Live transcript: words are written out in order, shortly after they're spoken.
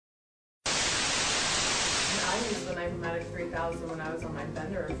I used the Knife-O-Matic 3000 when I was on my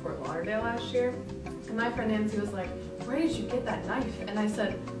bender in Fort Lauderdale last year. And my friend Nancy was like, "Where did you get that knife?" And I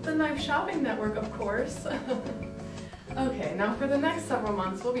said, "The Knife Shopping Network, of course." Okay, now for the next several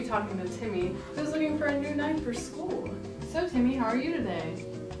months, we'll be talking to Timmy, who's looking for a new knife for school. So Timmy, how are you today?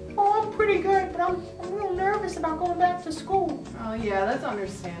 Oh, I'm pretty good, but I'm a little nervous about going back to school. Oh yeah, that's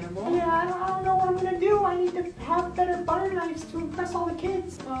understandable. Yeah, I don't know what I'm gonna do. I need to have better butter knives to impress all the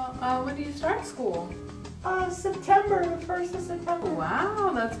kids. Well, when do you start school? September, the 1st of September.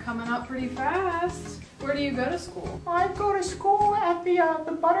 Wow, that's coming up pretty fast. Where do you go to school? I go to school at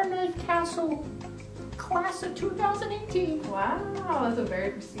the Butter Knife Castle class of 2018. Wow, that's a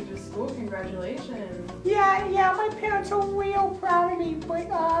very prestigious school. Congratulations. Yeah, my parents are real proud of me, but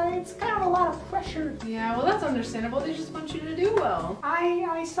it's kind of a lot of pressure. Yeah, well that's understandable. They just want you to do well.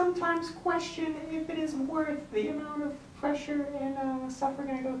 I sometimes question if it is worth the amount of pressure and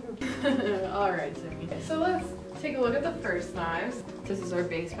suffering I go through. Alright, Timmy. So let's take a look at the first knives. This is our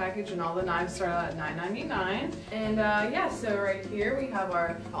base package and all the knives start out at $9.99. And yeah, so right here we have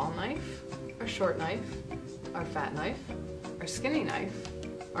our tall knife, our short knife, our fat knife, our skinny knife,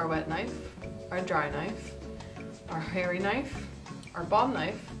 our wet knife, our dry knife, our hairy knife, our bob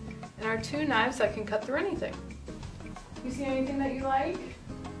knife, and our two knives that can cut through anything. You see anything that you like?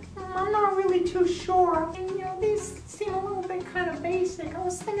 I'm not really too sure. And, these seem a little bit kind of basic. I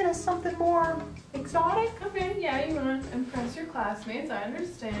was thinking of something more exotic. Okay, yeah, you want to impress your classmates, I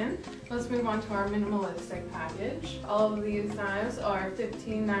understand. Let's move on to our minimalistic package. All of these knives are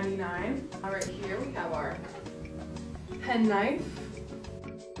 $15.99. Right here we have our pen knife.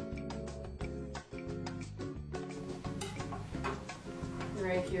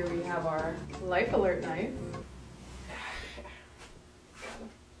 Right here we have our Life Alert knife.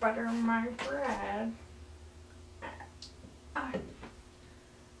 Butter my bread.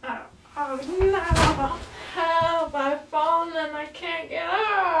 Oh no! Help! I've fallen and I can't get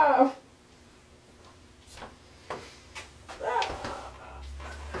up!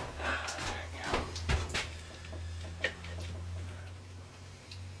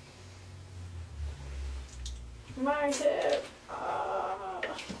 My hip.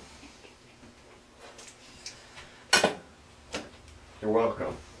 You're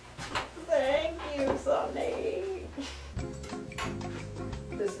welcome. Thank you, Sonny.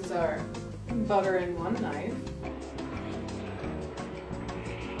 This is our butter in one knife.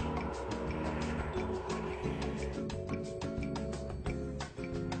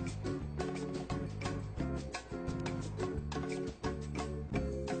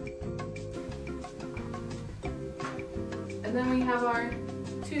 And then we have our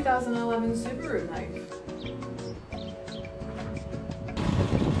 2011 Subaru knife.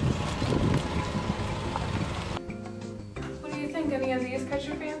 Any of these catch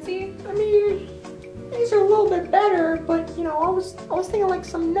your fancy? I mean, these are a little bit better, but I was thinking like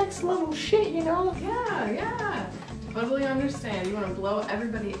some next level shit, Yeah. Totally understand. You want to blow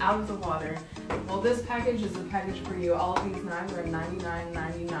everybody out of the water. Well, this package is the package for you. All of these knives are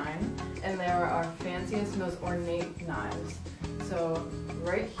 $99.99, and they are our fanciest, most ornate knives. So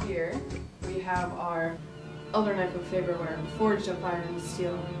right here we have our elder knife of favorware, forged of iron and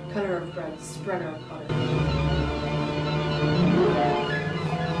steel, cutter of bread, spreader of butter.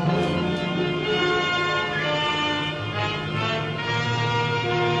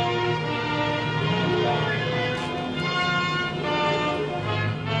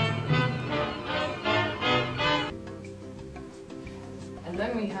 And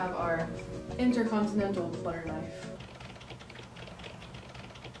then we have our Intercontinental butter knife.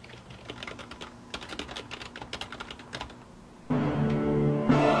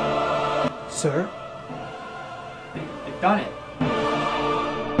 Sir? They've done it.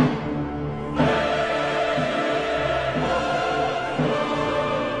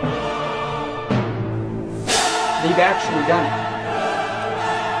 They've actually done it.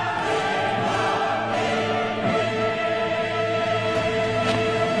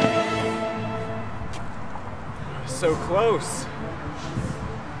 So close.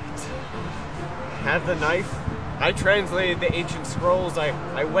 Had the knife. I translated the ancient scrolls.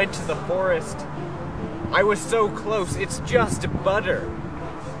 I went to the forest. I was so close. It's just butter.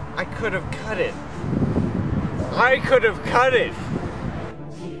 I could have cut it. I could have cut it.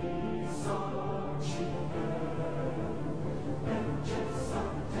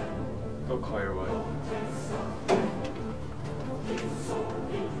 Go call your wife.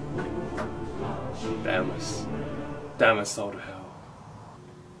 Damn us all to hell.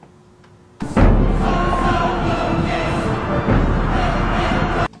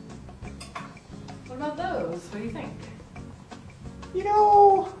 What about those? What do you think?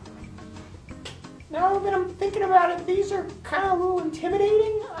 Now that I'm thinking about it, these are kind of a little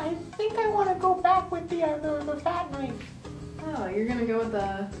intimidating. I think I want to go back with the fat knife. Oh, you're gonna go with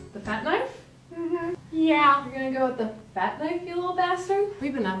the fat knife? Mm-hmm. Yeah. You're gonna go with the fat knife, you little bastard?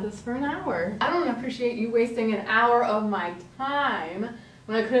 We've been at this for an hour. I don't appreciate you wasting an hour of my time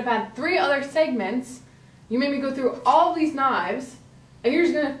when I could have had 3 other segments. You made me go through all these knives, and you're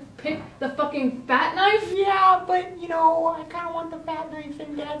just gonna pick the fucking fat knife? Yeah, but you know, I kind of want the fat knife,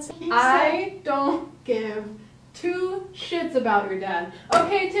 and Dad said I don't give 2 shits about your dad.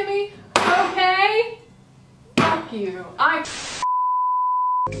 Okay, Timmy? Okay? Fuck you.